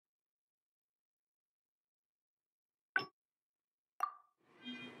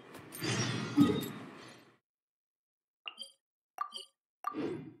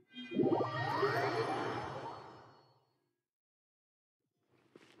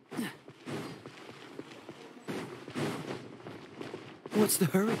What's the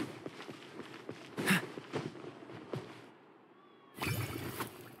hurry?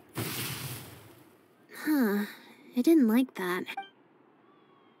 Huh. I didn't like that.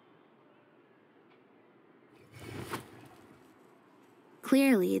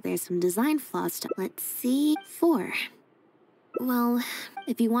 Clearly, there's some design flaws to— Let's see. 4. Well,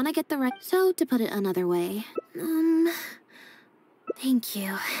 if you want to get the right— So, to put it another way, thank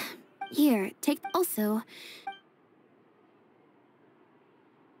you. Here, take— Also,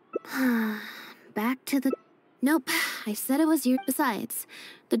 back to the— Nope, I said it was your— Besides,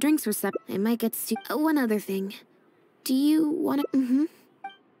 the drinks were separate. I might get one other thing. Do you want to—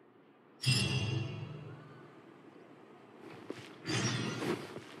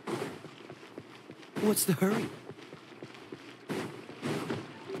 What's the hurry?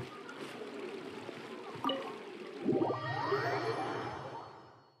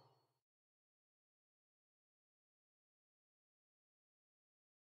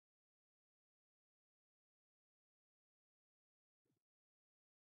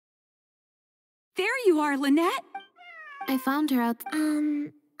 There you are, Lynette! I found her out—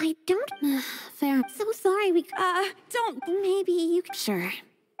 I don't— Fair. So sorry, we— Don't. Maybe you— Sure.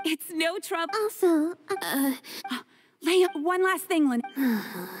 It's no trouble. Also, Leia, one last thing, Lynette.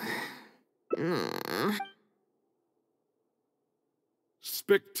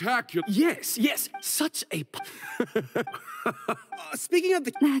 Spectacular. Yes, yes, such a... Speaking of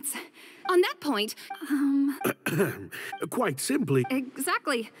the... That's... On that point, Quite simply.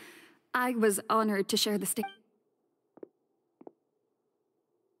 Exactly. I was honored to share the stick.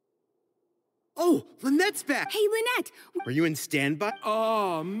 Oh, Lynette's back! Hey, Lynette! Were you in standby?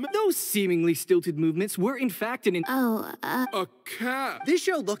 Those seemingly stilted movements were in fact an... A cat. This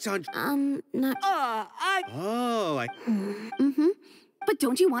show looks on... not— Oh, I... But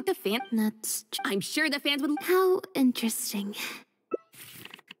don't you want the fan— That's— I'm sure the fans would— How interesting.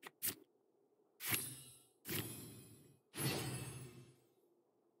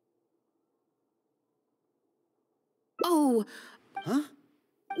 Oh! Huh?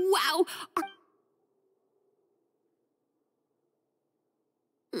 Wow!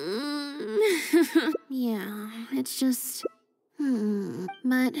 Yeah, it's just...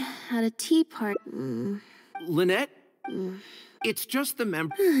 But at a tea party... Lynette? It's just the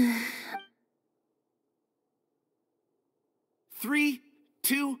member. 3,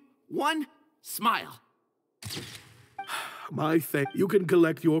 2, 1, smile. My thing. You can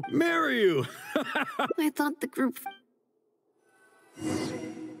collect your... Marry you! I thought the group...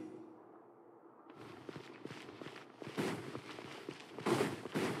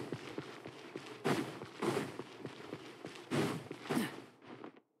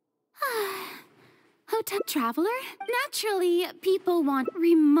 Hotel traveler? Naturally, people want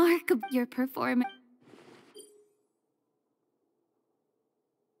remarkable your performance.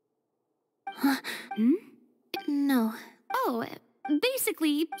 No. Oh,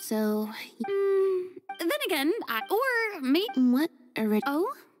 basically, so... Then again, or me... What?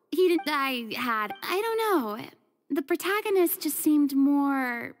 Oh? He didn't... I don't know. The protagonist just seemed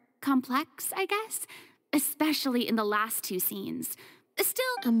more complex, I guess. Especially in the last 2 scenes. Still...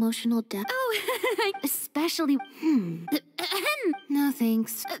 Emotional depth. Oh, Especially... No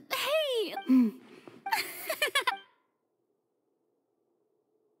thanks. Hey!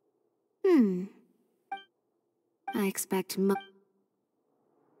 I expect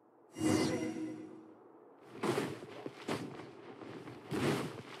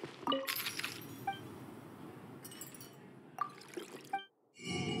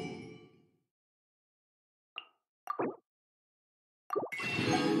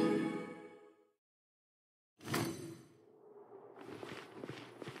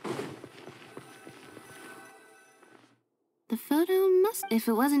The photo must... If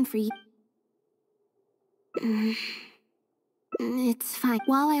it wasn't for you... It's fine.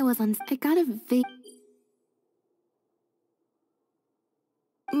 While I was on... I got a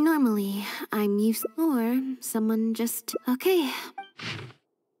Normally, I'm used... Or someone just... Okay.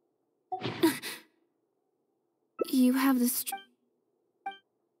 You have this...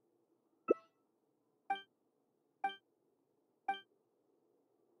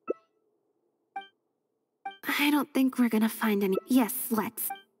 I don't think we're gonna find any... Yes, let's.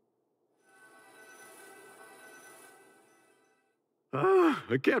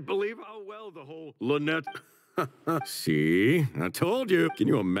 I can't believe how well the whole Lynette... See? I told you. Can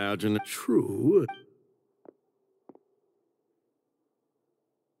you imagine? True.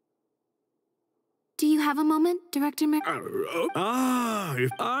 Do you have a moment, Director Mer?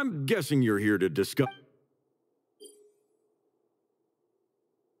 I'm guessing you're here to discuss.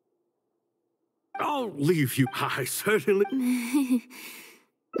 I'll leave you. I certainly.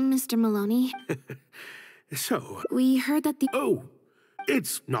 Mr. Maloney, So, we heard that the... oh,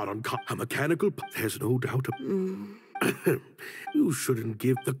 it's not uncommon. A mechanical. There's no doubt. You shouldn't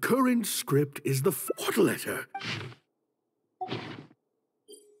give. The current script is the what letter?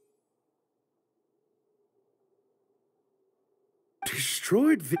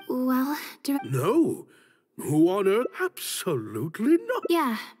 Destroyed the. Well, No. Who on earth? Absolutely not.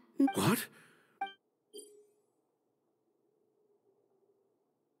 yeah. What?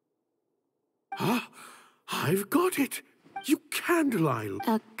 Ah, I've got it. You can't lie.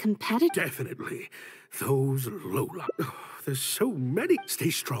 A competitor? Definitely. Those lowlights. Oh, there's so many.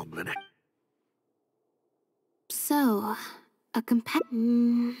 Stay strong, Lynette. So, a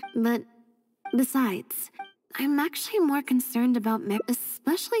but besides, I'm actually more concerned about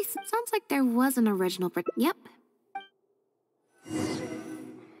especially since it sounds like there was an original Yep.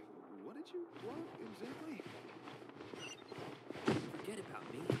 What did you want exactly? Forget about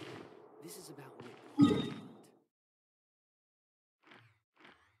me. This is about me.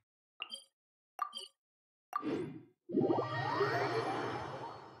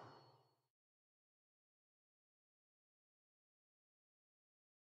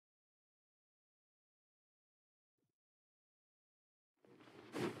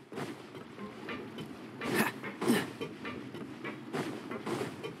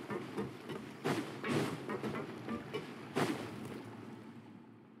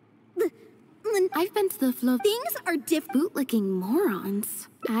 I've been to the flow. Things are bootlicking morons.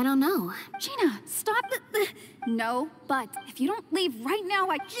 I don't know. Gina, stop. No, but if you don't leave right now,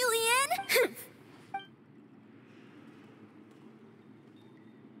 Jillian!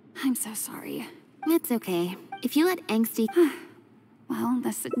 I'm so sorry. It's okay. If you let angsty... Well,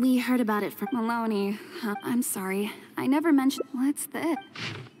 we heard about it from... Maloney. I'm sorry. I never mentioned... What's this?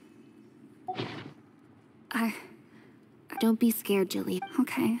 Don't be scared, Jillian.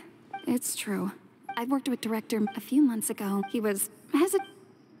 Okay. It's true. I worked with director a few months ago. He was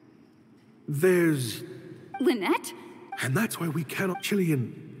There's... Lynette? And that's why we cannot...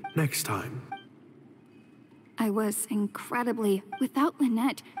 Jillian, next time. I was incredibly without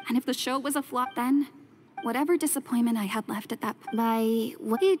Lynette, and if the show was a flop then, whatever disappointment I had left at that... By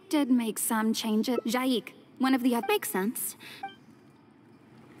what? He did make some changes. Jaik, one of the other... Makes sense.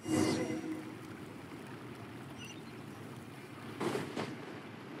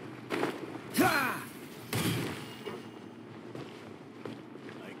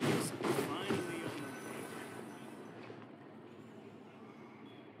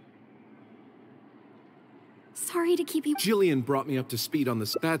 Sorry to keep you... Jillian brought me up to speed on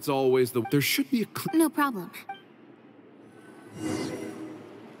this. That's always the... There should be a... No problem. Say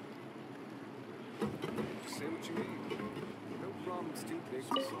what you mean. No problems too big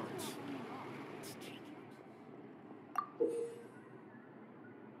for sorts.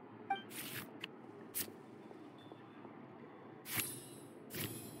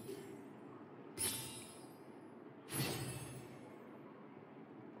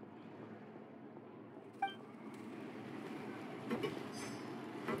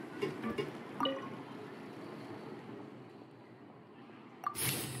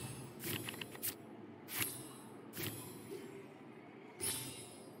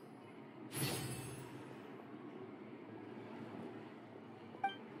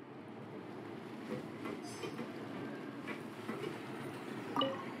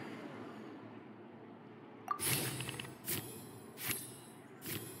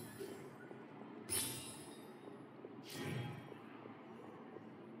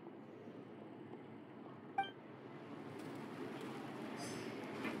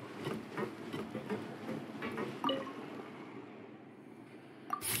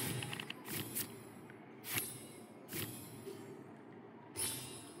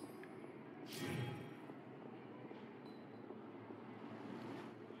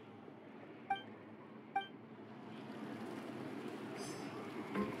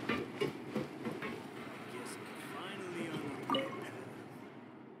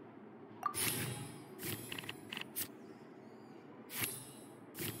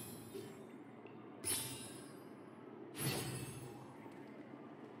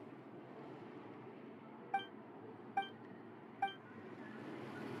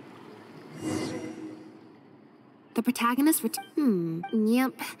 The protagonist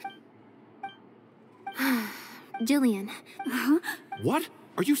yep. Jillian. What?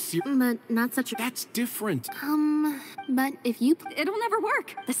 Are you serious? But not such a... That's different. But if you... It'll never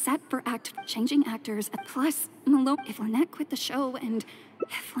work. The set for changing actors, plus Malone. If Lynette quit the show and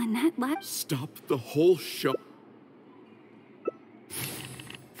if Lynette left... Stop the whole show.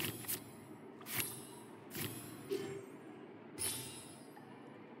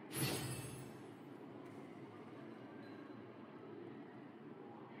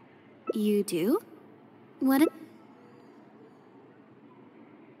 You do? What?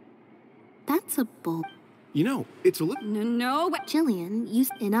 That's a bull. You know, it's a little... No. Jillian,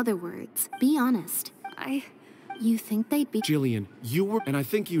 in other words, be honest. You think they'd be... Jillian, you were... And I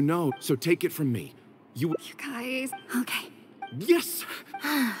think you know, so take it from me. You guys... Okay. Yes!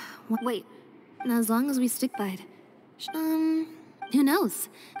 Wait. As long as we stick by it. Who knows?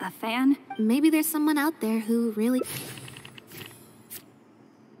 A fan? Maybe there's someone out there who really...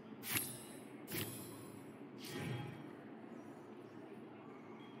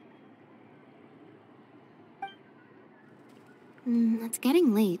 It's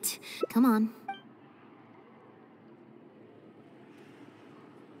getting late. Come on.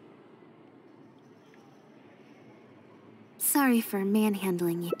 Sorry for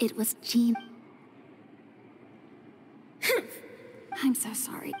manhandling you. It was Jean. I'm so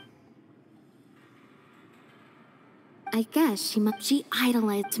sorry. I guess she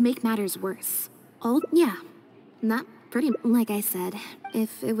idolized to make matters worse. Oh, yeah. Not pretty. Like I said,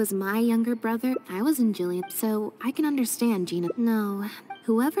 if it was my younger brother, I was in Jillian, so I can understand Gina. No,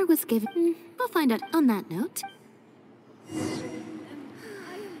 whoever was giving... We'll find out on that note.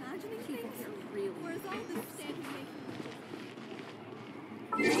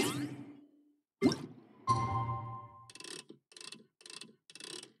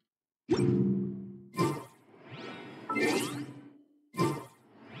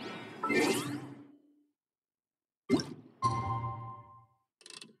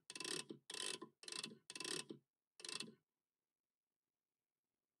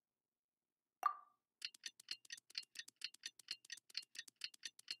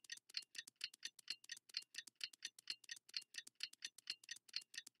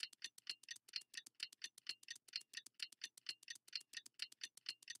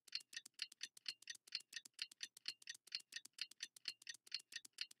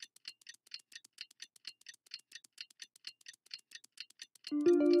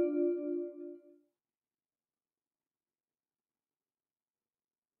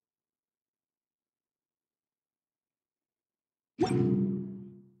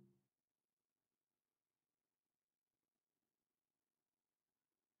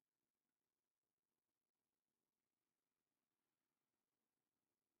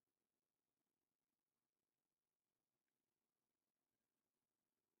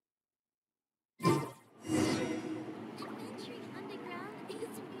 Underground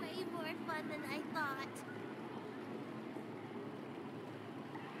is way more fun than I thought.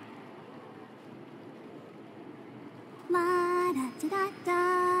 La da da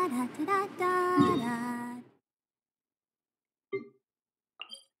da da da da da.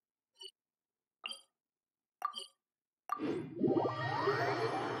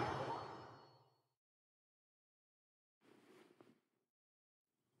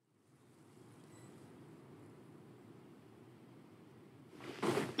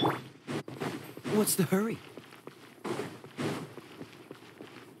 What's the hurry?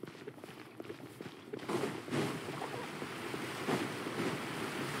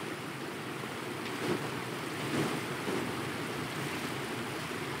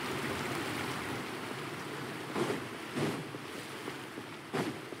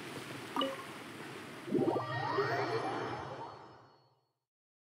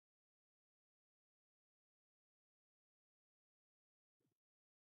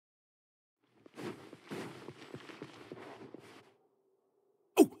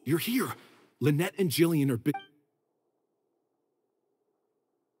 Oh, you're here. Lynette and Jillian are big.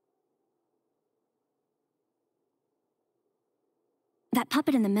 That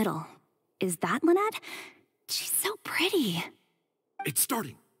puppet in the middle, is that Lynette? She's so pretty. It's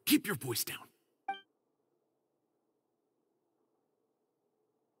starting. Keep your voice down.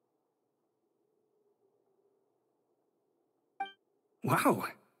 Wow,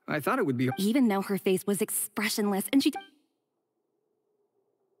 I thought it would be... Even though her face was expressionless and she...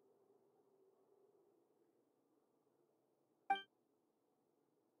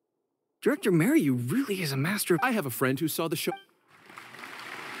 Director Mary really is a master of... I have a friend who saw the show.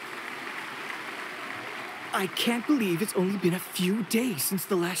 I can't believe it's only been a few days since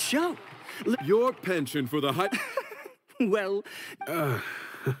the last show. Your pension for the high... Well...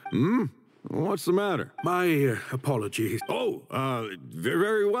 What's the matter? My apologies. Oh,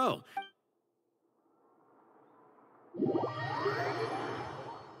 very well.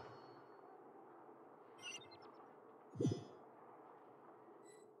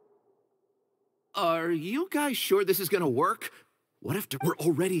 Are you guys sure this is gonna work? What if we're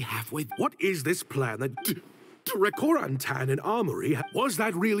already halfway? What is this plan that Rekorantan and Armory? Was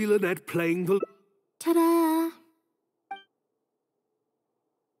that really Lynette playing the... Ta-da!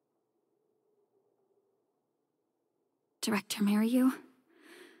 Director Mariu?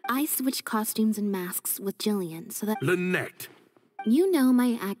 I switched costumes and masks with Jillian so that Lynette. you know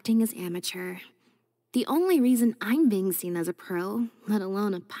my acting is amateur. The only reason I'm being seen as a pro, let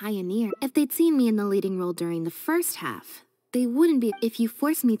alone a pioneer, if they'd seen me in the leading role during the first half, they wouldn't be. If you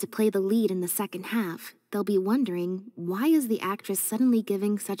force me to play the lead in the second half, they'll be wondering, why is the actress suddenly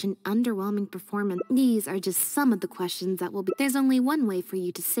giving such an underwhelming performance? These are just some of the questions that will be. There's only one way for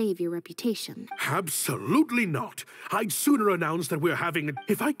you to save your reputation. Absolutely not. I'd sooner announce that we're having...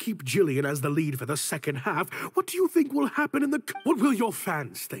 If I keep Jillian as the lead for the second half, what do you think will happen in the... What will your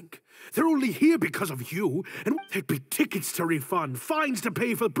fans think? They're only here because of you, and there'd be tickets to refund, fines to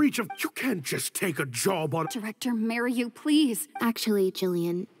pay for breach of... You can't just take a job on... Director Mariu, please. Actually,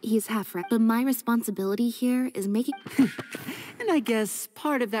 Jillian, he's half right, but my responsibility here is making... And I guess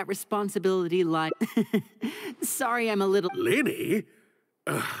part of that responsibility lies... Sorry, I'm a little... Lenny?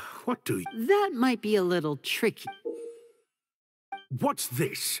 What do you... That might be a little tricky. What's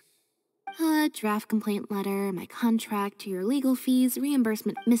this? A draft complaint letter, my contract, your legal fees,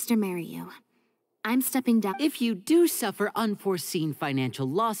 reimbursement, Mr. Mariu. I'm stepping down. If you do suffer unforeseen financial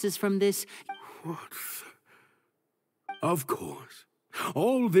losses from this... What? Of course.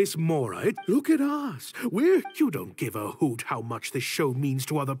 All this more, look at us. You don't give a hoot how much this show means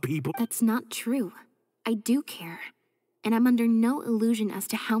to other people. That's not true. I do care. And I'm under no illusion as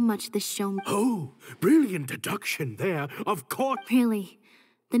to how much this show... Oh, brilliant deduction there. Of course... Really?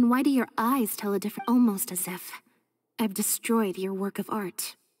 Then why do your eyes tell a different... Almost as if I've destroyed your work of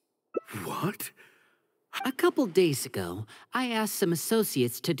art. What? A couple days ago, I asked some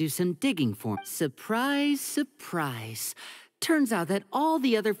associates to do some digging for me. Surprise, surprise. Turns out that all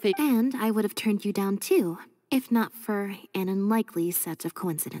the other And I would have turned you down too, if not for an unlikely set of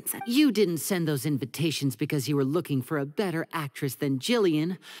coincidences. You didn't send those invitations because you were looking for a better actress than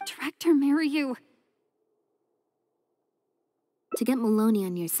Jillian. Director Mariu. To get Maloney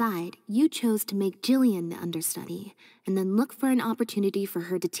on your side, you chose to make Jillian the understudy, and then look for an opportunity for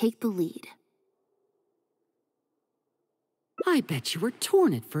her to take the lead. I bet you were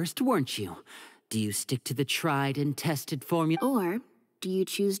torn at first, weren't you? Do you stick to the tried and tested formula? Or do you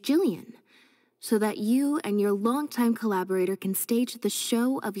choose Jillian, so that you and your longtime collaborator can stage the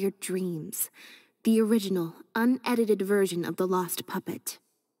show of your dreams, the original, unedited version of The Lost Puppet?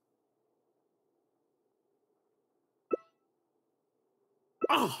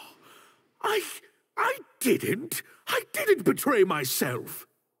 Oh, I didn't betray myself.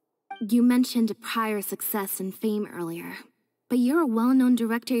 You mentioned prior success and fame earlier, but you're a well-known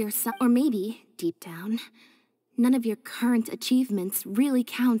director yourself, or maybe, deep down, none of your current achievements really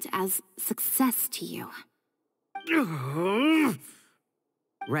count as success to you.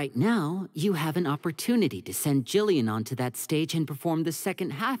 Right now, you have an opportunity to send Jillian onto that stage and perform the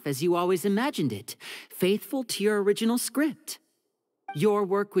second half as you always imagined it, faithful to your original script. Your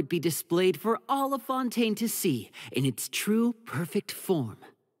work would be displayed for all of Fontaine to see in its true, perfect form.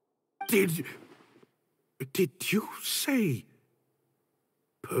 Did you say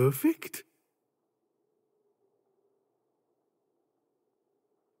perfect?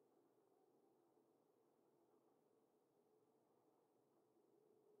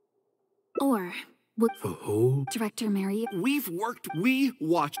 Or would... The whole... Director Mariu. We've worked, we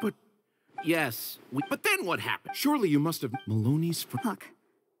watched, but... Yes, but then what happened? Surely you must have... Maloney's... Look,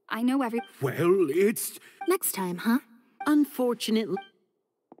 I know every... Well, it's... Next time, huh? Unfortunately...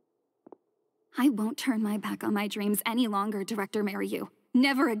 I won't turn my back on my dreams any longer, Director Mariu.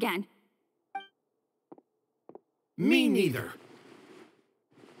 Never again. Me neither.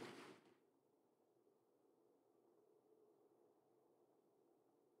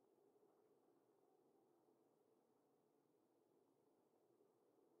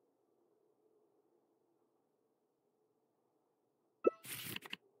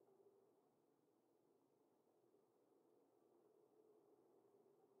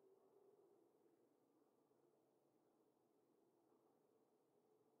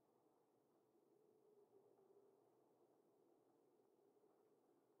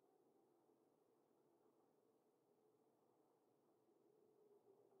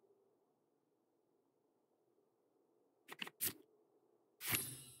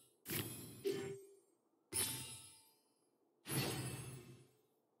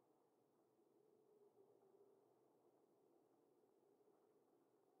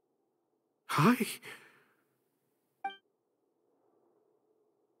 Hi.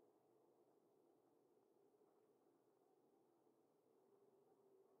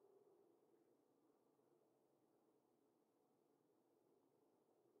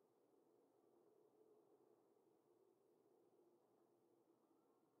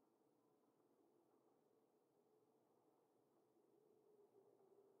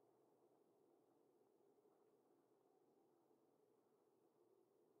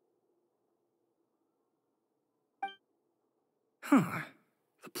 Huh.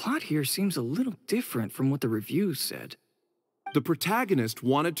 The plot here seems a little different from what the reviews said. The protagonist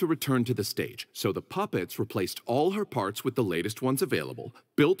wanted to return to the stage, so the puppets replaced all her parts with the latest ones available,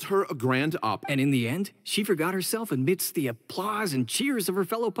 built her a grand opera. And in the end, she forgot herself amidst the applause and cheers of her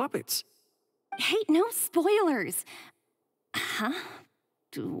fellow puppets. Hey, no spoilers. Huh?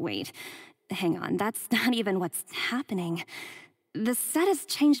 Wait, hang on, that's not even what's happening. The set has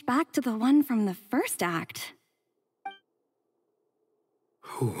changed back to the one from the first act.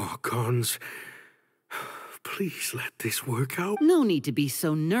 Oh, Archons. Please let this work out. No need to be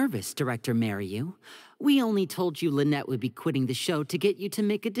so nervous, Director Mariu. We only told you Lynette would be quitting the show to get you to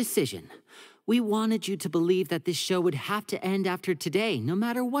make a decision. We wanted you to believe that this show would have to end after today, no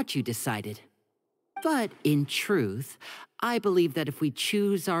matter what you decided. But in truth, I believe that if we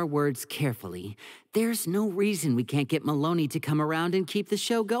choose our words carefully, there's no reason we can't get Maloney to come around and keep the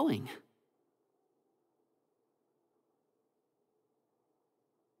show going.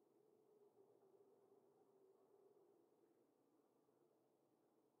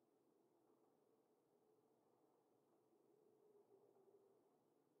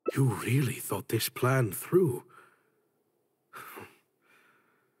 You really thought this plan through.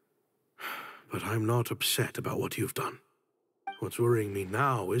 But I'm not upset about what you've done. What's worrying me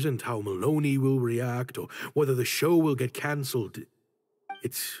now isn't how Maloney will react or whether the show will get cancelled.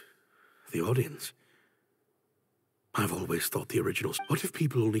 It's the audience. I've always thought the originals. What if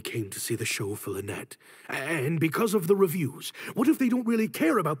people only came to see the show for Lynette? And because of the reviews, what if they don't really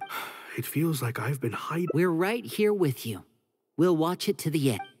care about... It feels like I've been hiding... We're right here with you. We'll watch it to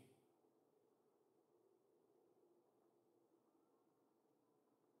the end.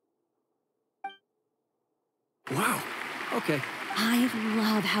 Wow. Okay. I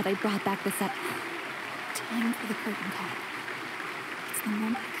love how they brought back the set. Time for the curtain call. It's the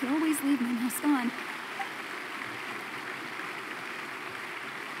moment I could always leave my mask on.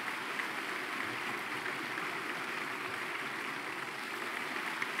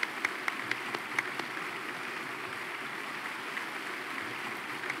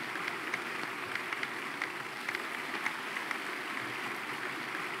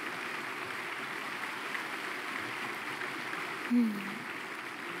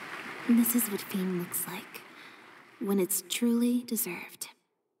 This is what fame looks like, when it's truly deserved.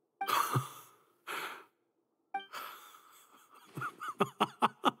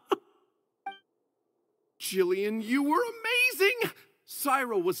 Jillian, you were amazing!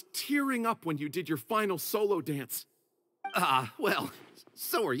 Syra was tearing up when you did your final solo dance. Well,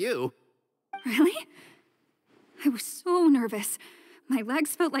 so are you. Really? I was so nervous. My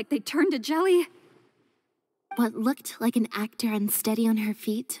legs felt like they turned to jelly. What looked like an actor unsteady on her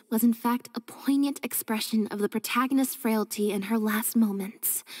feet was in fact a poignant expression of the protagonist's frailty in her last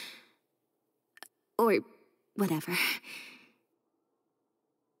moments. Or whatever.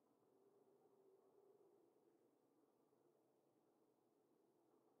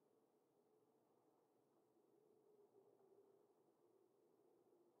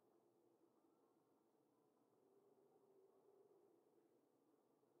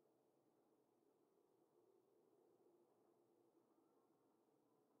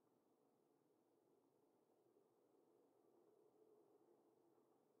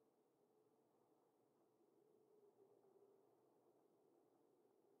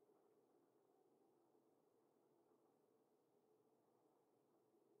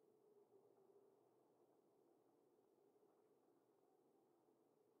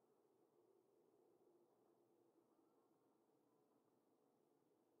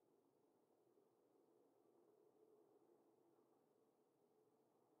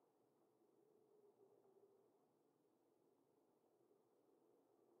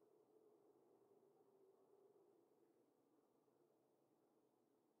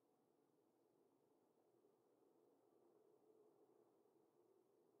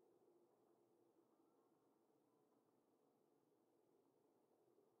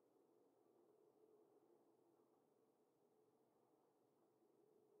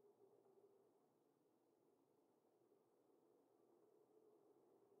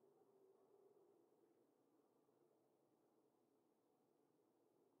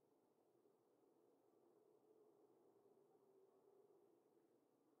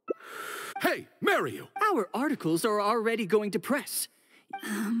 Hey, marry you! Our articles are already going to press.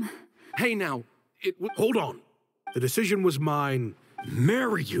 Hey, now, Hold on. The decision was mine.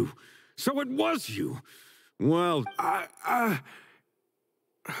 Marry you? So it was you. Well,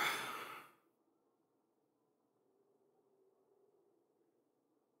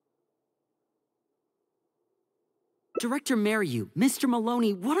 Director Mariu, Mr.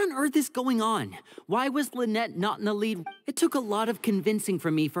 Maloney, what on earth is going on? Why was Lynette not in the lead? It took a lot of convincing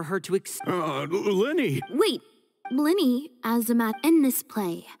for me for her to Lenny. Wait, Linny, as a math in this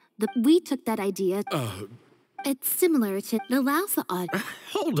play, we took that idea. It's similar to it allows the odd.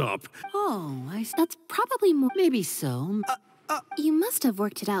 Hold up. Oh, That's probably more. maybe so. You must have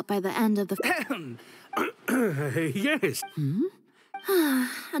worked it out by the end of the. Yes.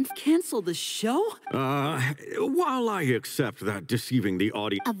 And Cancel the show? While I accept that deceiving the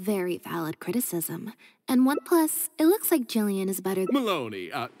audience... a very valid criticism. And one plus, it looks like Jillian is better. Maloney,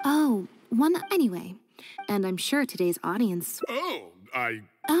 Oh, one anyway. And I'm sure today's audience.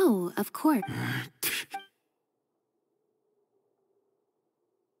 Oh, of course.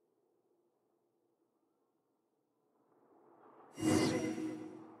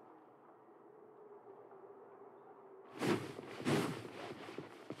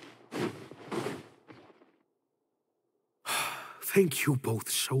 Thank you both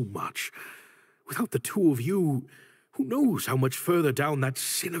so much. Without the two of you, who knows how much further down that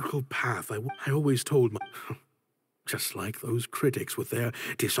cynical path I always told my... Just like those critics with their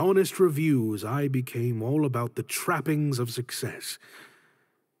dishonest reviews, I became all about the trappings of success,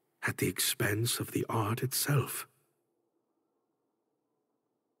 at the expense of the art itself.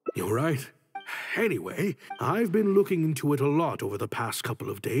 You're right. Anyway, I've been looking into it a lot over the past couple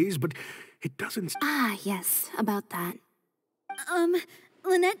of days, but it doesn't... Ah, yes, about that.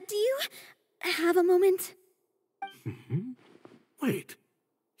 Lynette, do you have a moment? Wait,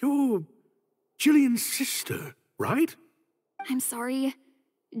 you're Jillian's sister, right? I'm sorry.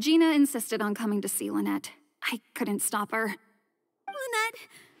 Gina insisted on coming to see Lynette. I couldn't stop her. Lynette,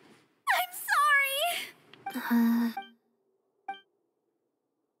 I'm sorry!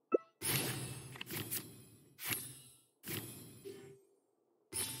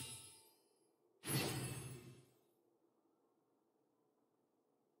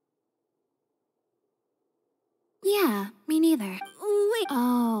 Yeah, me neither. Wait.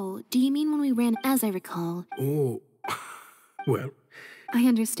 Oh, do you mean when we ran, as I recall? Oh, well... I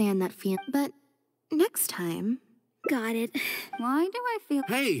understand that feeling, but next time... Got it. Why do I feel...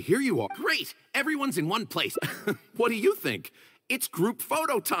 hey, here you are. Great! Everyone's in one place. What do you think? It's group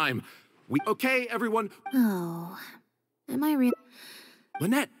photo time. Okay, everyone? Oh, am I real?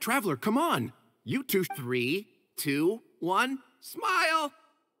 Lynette, Traveler, come on. You two, 3, 2, 1, smile!